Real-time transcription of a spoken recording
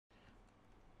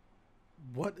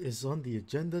What is on the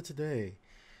agenda today?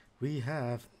 We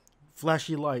have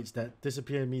flashy lights that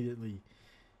disappear immediately.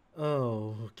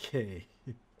 Oh, okay.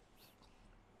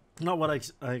 Not what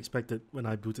I expected when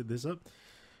I booted this up.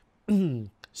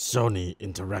 Sony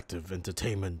Interactive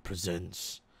Entertainment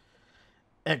presents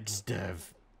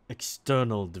XDev,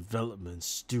 External Development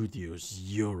Studios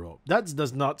Europe. That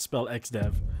does not spell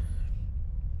XDev.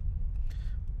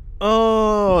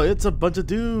 Oh, it's a bunch of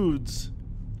dudes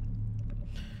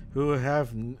who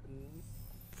have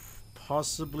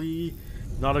possibly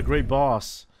not a great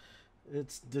boss.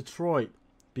 It's Detroit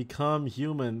Become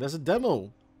Human. There's a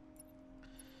demo.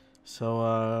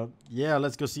 So, yeah,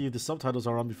 let's go see if the subtitles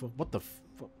are on before. What the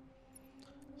fuck?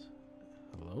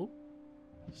 Hello?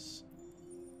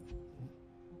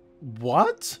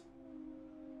 What?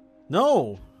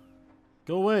 No!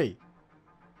 Go away.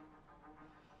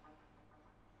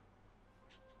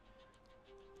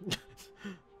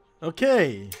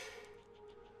 Okay.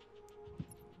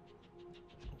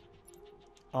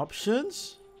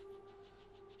 Options?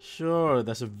 Sure,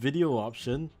 that's a video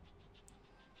option.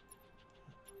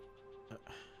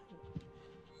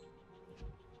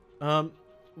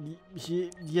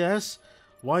 Yes.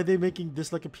 Why are they making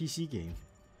this like a PC game?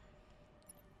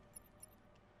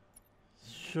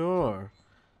 Sure.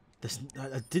 This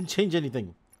I didn't change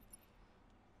anything.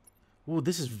 Oh,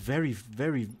 this is very,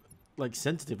 very like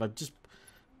sensitive. I've just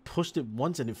pushed it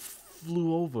once and it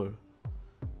flew over.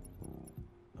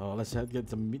 Oh, let's get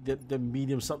the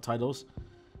medium subtitles.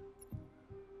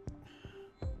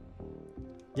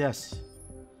 Yes.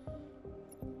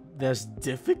 There's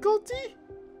difficulty?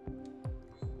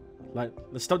 Like,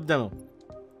 let's start the demo.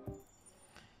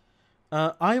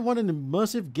 I want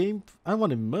immersive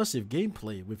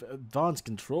gameplay with advanced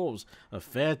controls, a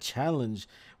fair challenge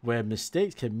where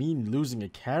mistakes can mean losing a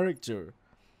character.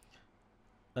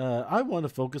 I want to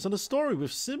focus on the story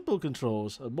with simple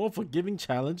controls, a more forgiving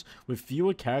challenge with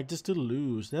fewer characters to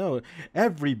lose. No,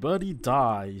 everybody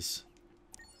dies.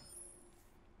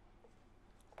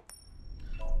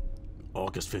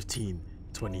 August 15,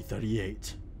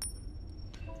 2038.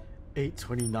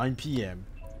 8:29 p.m.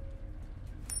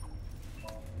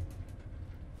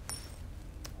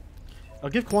 I'll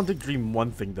give Quantic Dream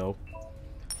one thing though.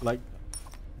 Like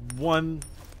one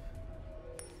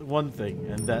thing,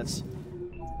 and that's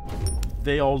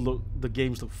the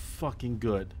games look fucking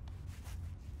good.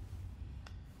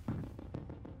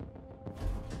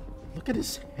 Look at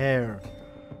his hair.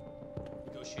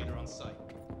 Negotiator on site.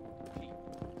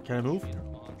 Can I move?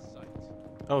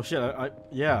 Oh shit,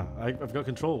 I've got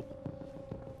control.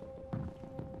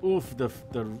 Oof, the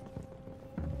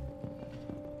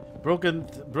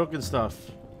broken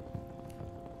stuff.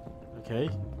 Okay.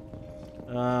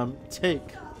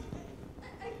 Take.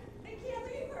 I can't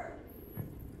leave her.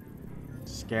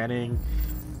 Scanning.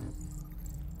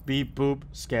 Beep boop.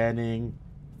 Scanning.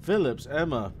 Phillips,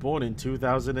 Emma, born in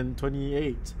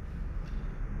 2028.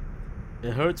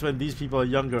 It hurts when these people are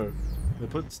younger. They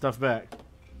put stuff back.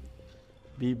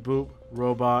 Beep boop.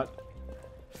 Robot.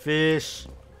 Fish.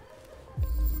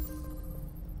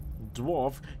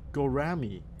 Dwarf.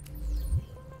 Gorami.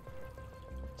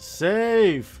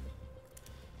 Save!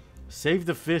 Save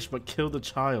the fish, but kill the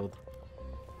child.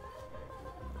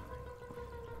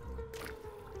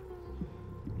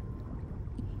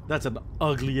 That's an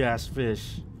ugly ass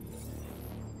fish.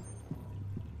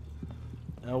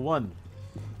 L1.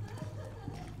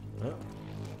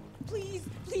 Please,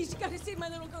 please, you gotta save my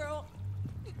little girl.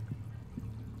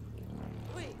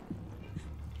 Wait.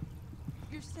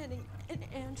 You're sending an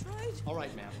android? All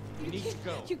right, ma'am. You need to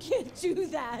go. You can't do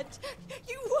that.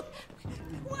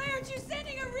 Why aren't you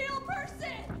sending a real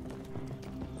person?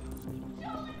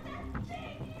 Don't let that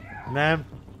thing here. Ma'am,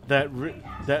 that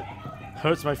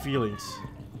hurts my feelings.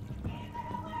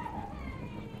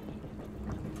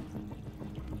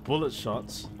 Bullet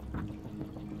shots.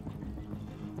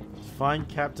 Find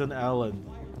Captain Allen.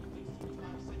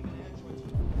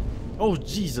 Oh,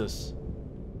 Jesus.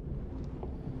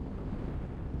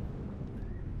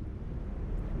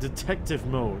 Detective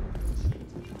mode.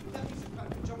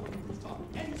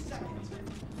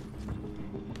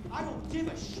 I don't give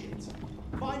a shit.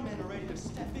 My men are ready to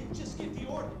step in. Just give the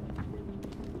order.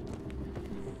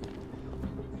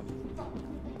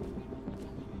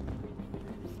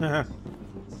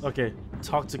 Okay,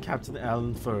 talk to Captain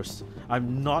Allen first.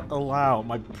 I'm not allowed.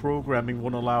 My programming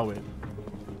won't allow it.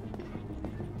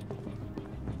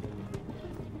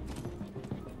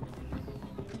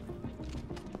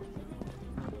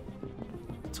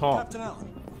 Talk. Captain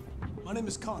Allen, my name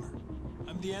is Connor.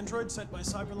 I'm the android sent by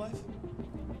CyberLife.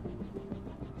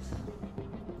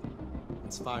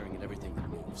 It's firing at everything that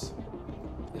moves.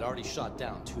 The It already shot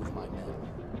down 2 of my men.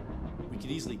 We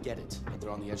could easily get it, but they're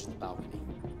on the edge of the balcony.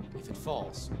 If it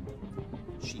falls,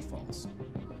 she falls.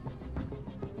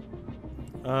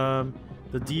 The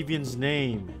deviant's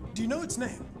name. Do you know its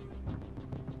name?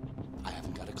 I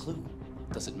haven't got a clue.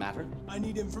 Does it matter? I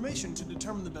need information to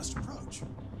determine the best approach.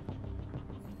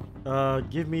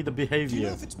 Give me the Do you behavior.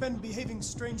 know if it's been behaving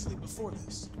strangely before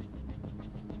this?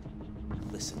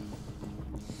 Listen,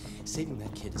 saving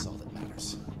that kid is all that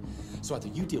matters. So either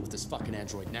you deal with this fucking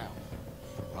android now,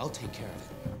 or I'll take care of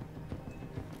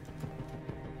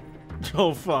it.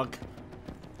 Oh fuck.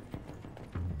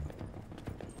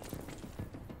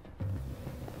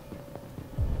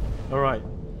 Alright,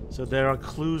 so there are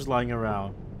clues lying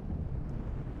around.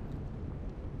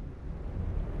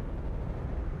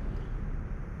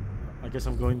 I guess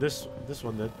I'm going this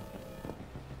one then.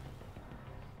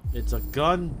 It's a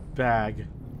gun bag.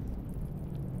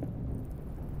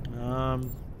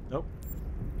 Nope.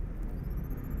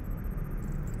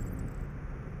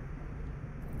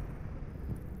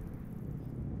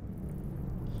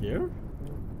 Here?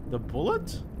 The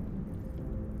bullet?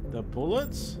 The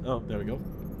bullets? Oh, there we go.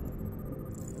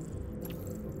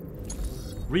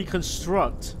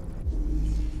 Reconstruct.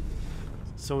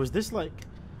 So is this like...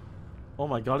 Oh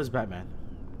my god, it's Batman.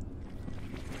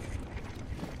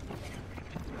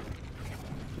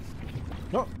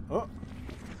 Oh, oh.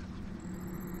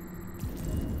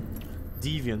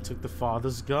 Deviant took the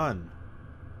father's gun.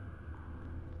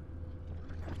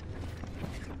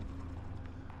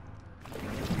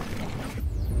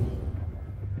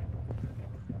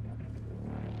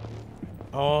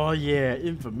 Oh yeah,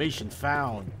 information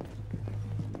found.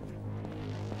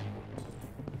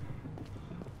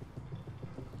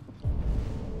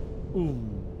 Ooh.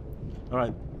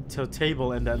 Alright, to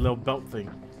table and that little belt thing.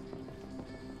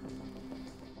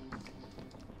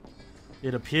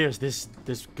 It appears this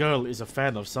girl is a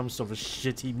fan of some sort of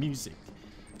shitty music.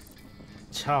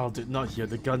 Child did not hear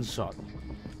the gunshot.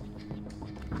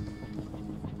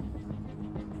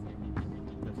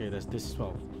 Okay, there's this as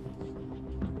well.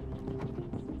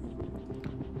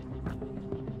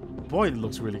 Boy, it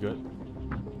looks really good.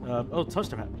 Oh,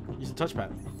 touchpad. Use a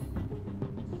touchpad.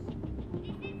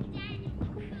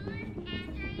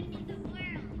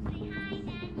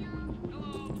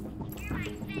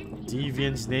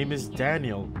 Deviant's name is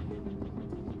Daniel.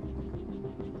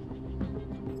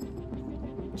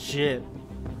 Shit.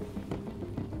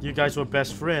 You guys were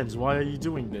best friends. Why are you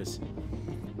doing this?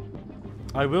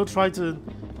 I will try to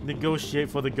negotiate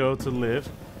for the girl to live,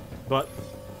 but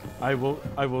I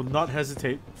will not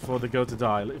hesitate for the girl to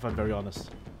die, if I'm very honest.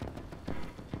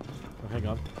 Oh, hang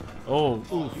on. Oh,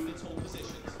 oof. Units hold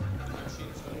positions.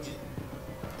 Negotiators going in.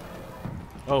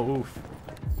 Oh, oof.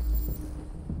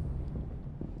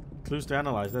 Clues to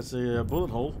analyze. That's a bullet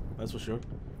hole, that's for sure.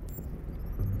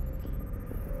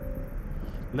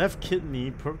 Left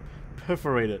kidney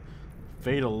perforated.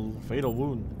 Fatal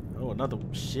wound. Oh, another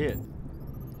shit.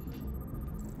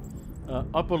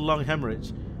 Upper lung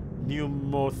hemorrhage.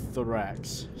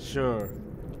 Pneumothorax. Sure.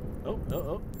 Oh, oh,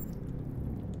 oh.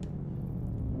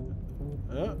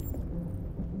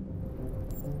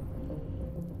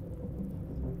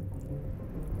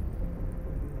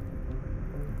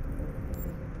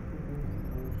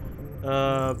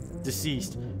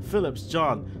 Deceased. Phillips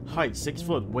John. Height 6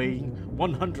 foot. Weighing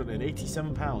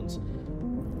 187 pounds.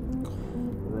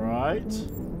 Right.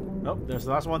 Oh, there's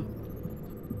the last one.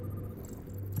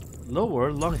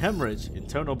 Lower lung hemorrhage.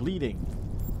 Internal bleeding.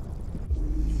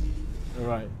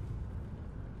 Alright.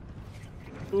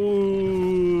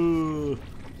 Ooh.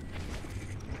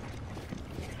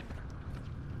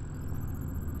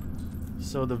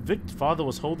 So the father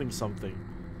was holding something.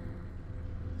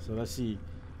 So let's see.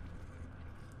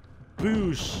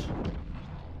 Boosh.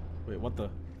 Wait, what the?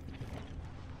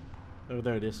 Oh,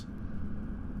 there it is.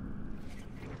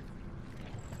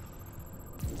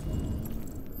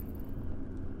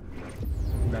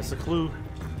 That's a clue.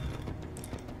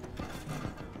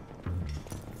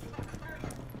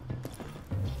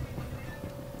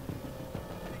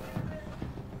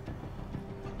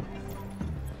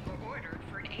 Your order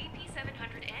for an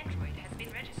AP700 android has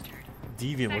been registered.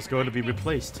 Deviant was going to be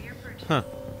replaced. Huh.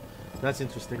 That's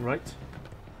interesting, right?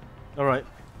 Alright.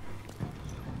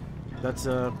 There's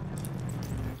a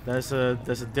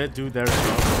dead dude there as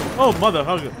well. Oh, mother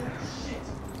hugger. Shit!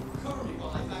 Curry,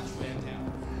 well, I thought you man down.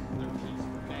 Their peeps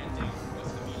were man down.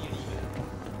 What's the media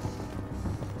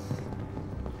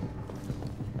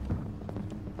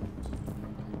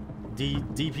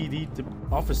even?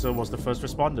 DPD officer was the first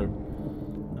responder.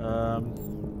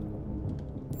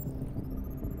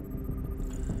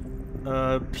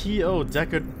 P.O.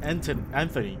 Deckard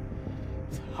Anthony.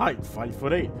 Height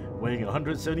 5'8", weighing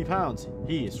 170 pounds.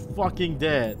 He is fucking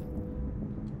dead.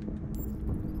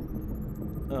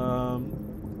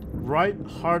 Right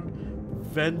heart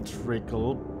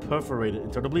ventricle perforated,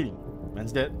 internal bleeding.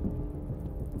 Man's dead.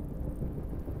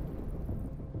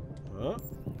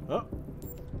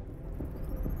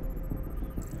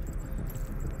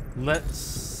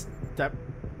 Let's step.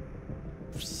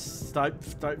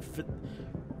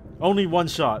 Only one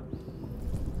shot.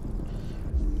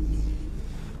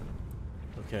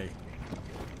 Okay.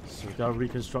 So we gotta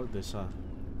reconstruct this, huh?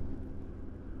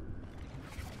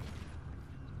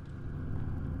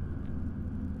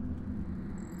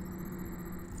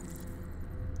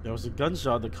 There was a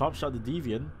gunshot. The cop shot the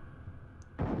deviant.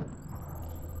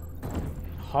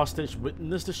 Hostage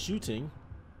witnessed the shooting.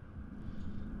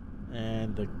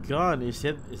 And the gun is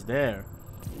there.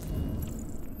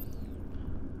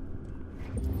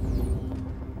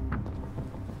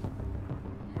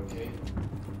 Okay.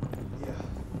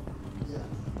 Yeah.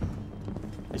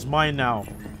 It's mine now.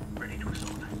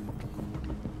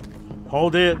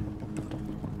 Hold it.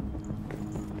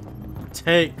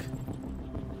 Take.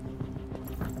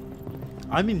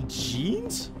 I'm in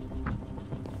jeans?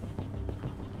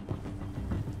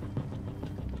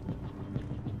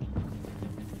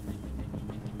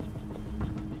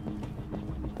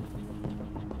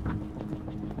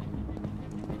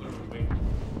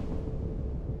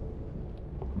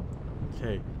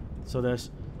 Okay, so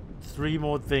there's 3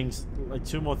 more things, like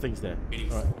 2 more things there.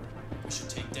 Alright. We should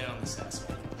take down this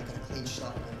asshole. I got a clean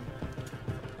shot, man.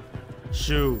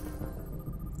 Shoe.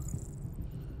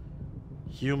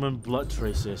 Human blood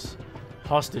traces.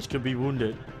 Hostage could be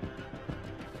wounded.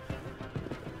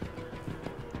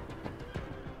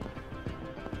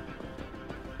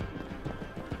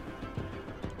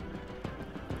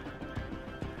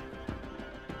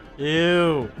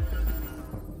 Ew.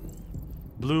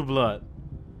 Blue blood.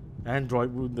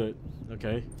 Android wounded.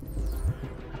 Okay.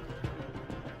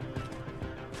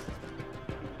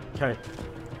 Okay.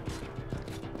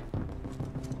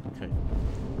 Okay.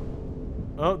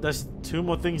 Oh, there's 2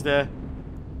 more things there.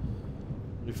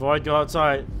 Before I go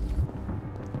outside.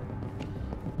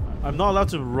 I'm not allowed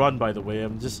to run, by the way.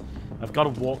 I've got to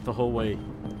walk the whole way.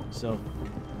 So.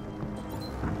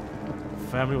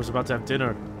 Family was about to have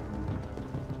dinner.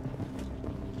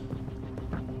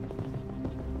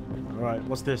 Alright,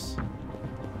 what's this?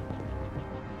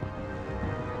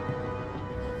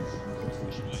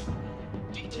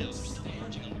 Details are still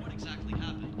emerging on what exactly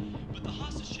happened, but the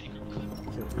hostage shaker could.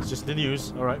 Okay, it's just the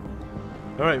news. Alright.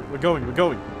 Alright, we're going.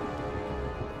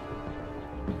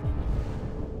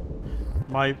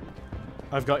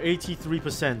 I've got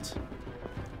 83%.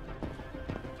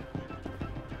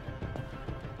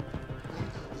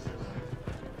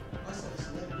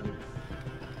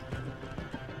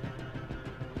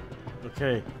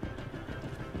 Okay.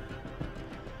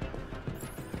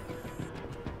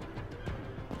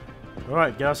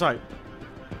 Alright, get outside.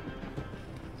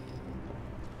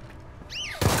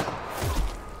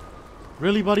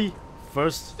 Really, buddy?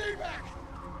 First. Stay back!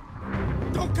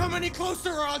 Don't come any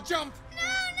closer or I'll jump! No,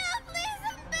 please,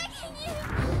 I'm begging you.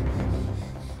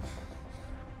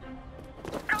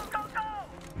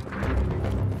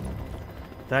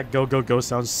 That go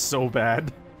sounds so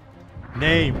bad.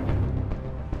 Name.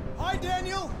 Hi,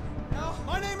 Daniel.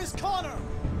 My name is Connor.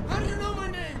 How do you know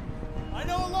my name? I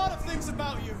know a lot of things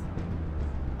about you.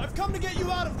 I've come to get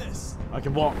you out of this. I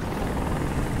can walk.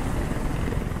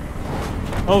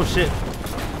 Oh shit.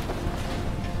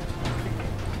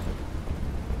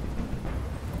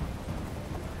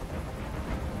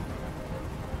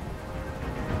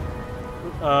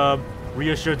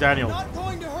 Reassure Daniel. I'm not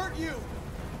going to hurt you.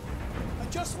 I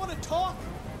just want to talk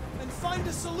and find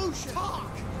a solution. Talk!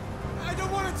 I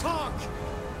don't want to talk!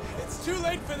 It's too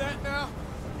late for that now.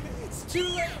 It's too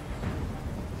late.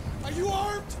 Are you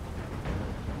armed?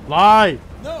 Lie.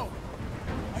 No,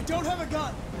 I don't have a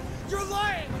gun. You're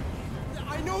lying!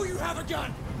 I know you have a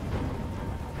gun!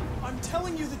 I'm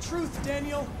telling you the truth,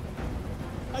 Daniel.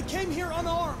 I came here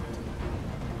unarmed.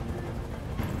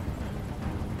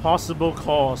 Possible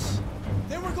cause.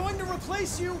 They were going to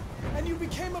replace you, and you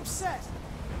became upset.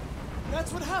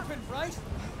 That's what happened, right?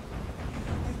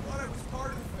 I thought I was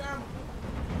part of the family.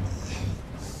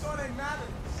 I thought I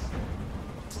mattered.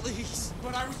 Please.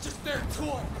 But I was just their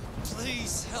toy.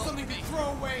 Please help Something me. To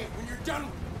throw away when you're done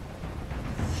with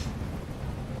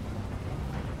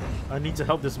it. I need to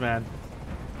help this man.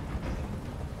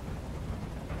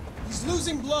 He's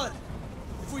losing blood.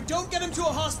 If we don't get him to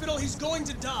a hospital, he's going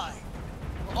to die.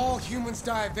 All humans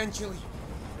die eventually.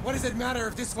 What does it matter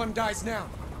if this one dies now?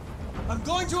 I'm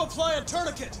going to apply a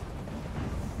tourniquet.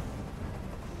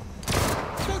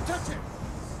 Don't touch him!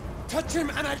 touch him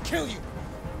and I'd kill you.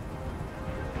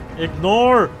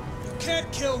 Ignore. You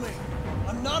can't kill me.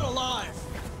 I'm not alive.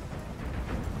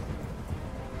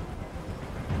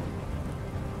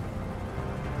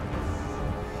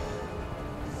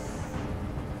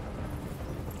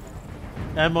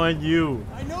 Emma and you.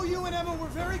 I know you and Emma were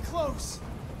very close.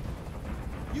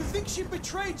 You think she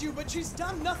betrayed you, but she's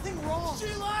done nothing wrong.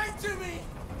 She lied to me.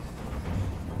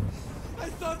 I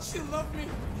thought she loved me.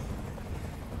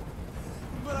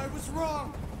 But I was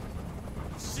wrong.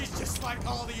 She's just like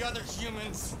all the other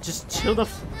humans. Just chill the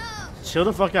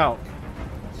fuck out.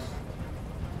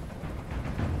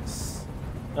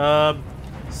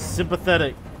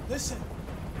 Sympathetic. Listen.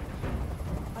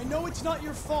 I know it's not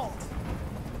your fault.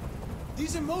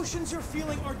 These emotions you're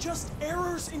feeling are just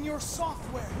errors in your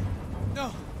software.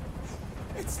 No,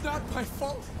 it's not my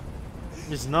fault.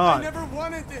 It's not. I never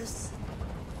wanted this.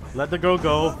 Let the girl I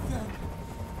go. love them,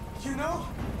 you know?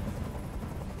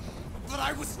 But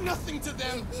I was nothing to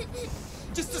them.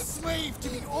 Just a slave to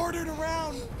be ordered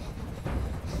around.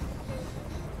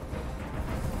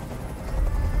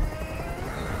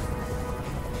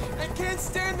 I can't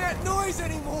stand that noise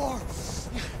anymore.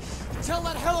 Tell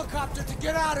that helicopter to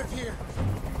get out of here.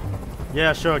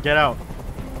 Yeah, sure, get out.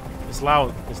 It's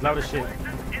loud. It's loud as shit.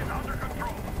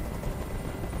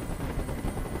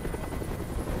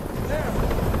 There.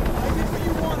 I did what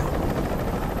you wanted.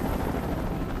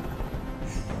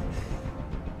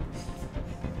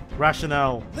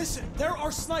 Rationale. Listen, there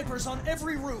are snipers on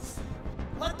every roof.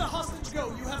 Let the hostage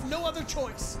go. You have no other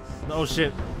choice. Oh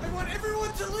shit. I want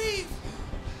everyone to leave.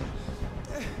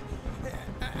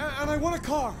 And I want a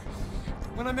car.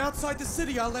 When I'm outside the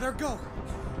city, I'll let her go.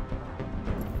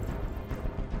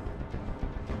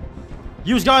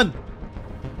 Use gun!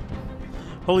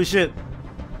 Holy shit.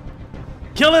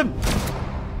 Kill him!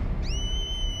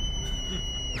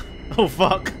 Oh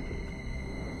fuck.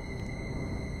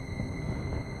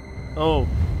 Oh.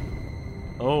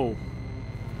 Oh.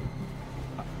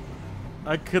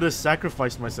 I could have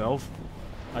sacrificed myself,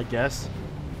 I guess.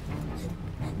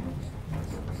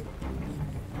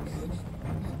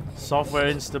 Software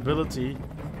instability.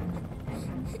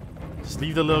 Just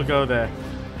leave the little girl there.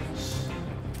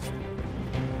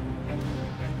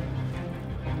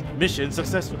 Mission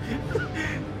successful.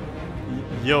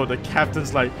 Yo, the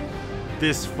captain's like,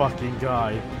 this fucking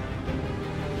guy.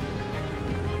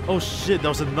 Oh shit, there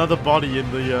was another body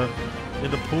in the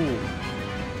pool.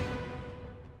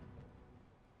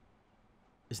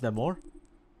 Is there more?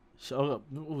 Oh,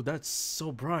 that's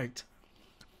so bright.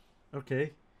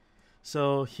 Okay.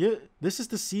 So here, this is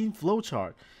the scene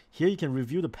flowchart. Here you can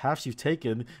review the paths you've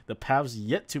taken, the paths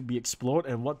yet to be explored,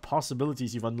 and what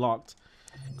possibilities you've unlocked.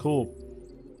 Cool.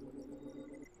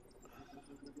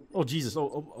 Oh Jesus!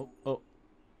 Oh.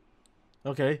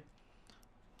 Okay.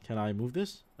 Can I move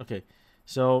this? Okay.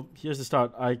 So here's the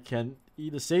start. I can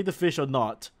either save the fish or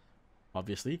not.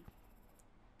 Obviously.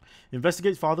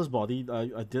 Investigate father's body.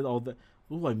 I did all that.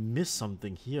 Ooh, I missed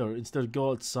something here. Instead, go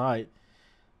outside.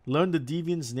 Learn the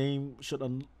deviant's name should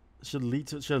lead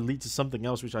to something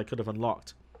else which I could have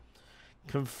unlocked.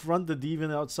 Confront the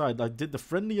deviant outside. I did the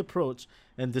friendly approach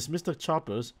and dismissed the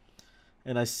choppers,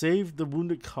 and I saved the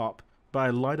wounded cop, but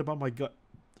I lied about my gun.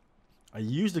 I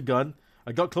used the gun.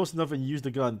 I got close enough and used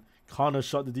the gun. Connor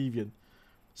shot the deviant.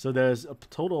 So there's a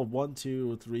total of 1,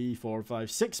 2, 3, 4, 5,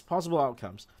 6 possible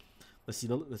outcomes. Let's see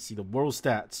the world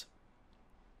stats.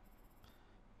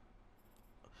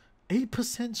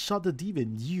 8% shot the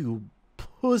demon, you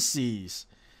pussies.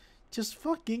 Just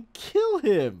fucking kill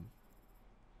him.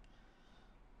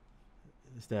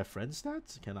 Is there friend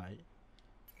stats? Can I?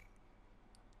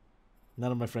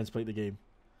 None of my friends played the game.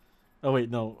 Oh wait,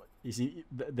 no. You see,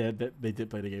 they did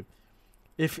play the game.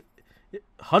 If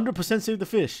 100% save the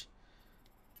fish.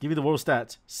 Give me the world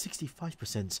stats.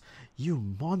 65%.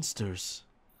 You monsters.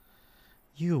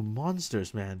 You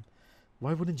monsters, man.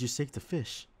 Why wouldn't you save the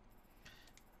fish?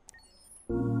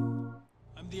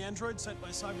 I'm the android sent by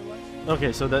Cyberlife.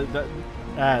 Okay, so that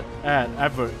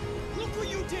advert. Look what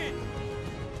you did!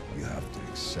 You have to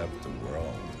accept the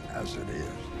world as it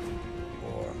is,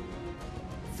 or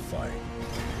fight.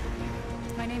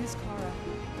 My name is Kara.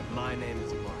 My name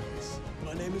is Markus.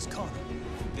 My name is Connor.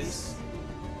 This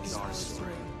is our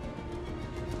story.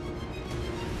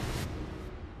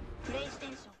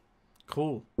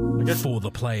 Cool. I guess for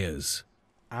the players.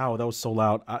 Ow, that was so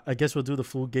loud. I guess we'll do the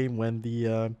full game when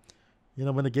the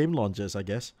when the game launches, I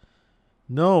guess.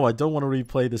 No, I don't want to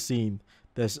replay the scene.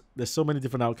 There's so many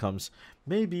different outcomes.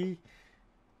 Maybe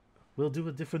we'll do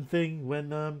a different thing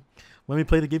when we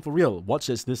play the game for real. Watch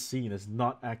this scene is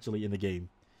not actually in the game.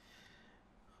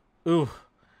 Ooh.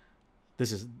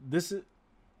 This is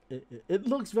it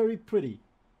looks very pretty,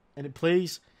 and it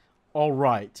plays all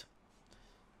right.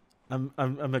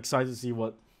 I'm excited to see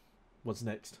what's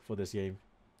next for this game.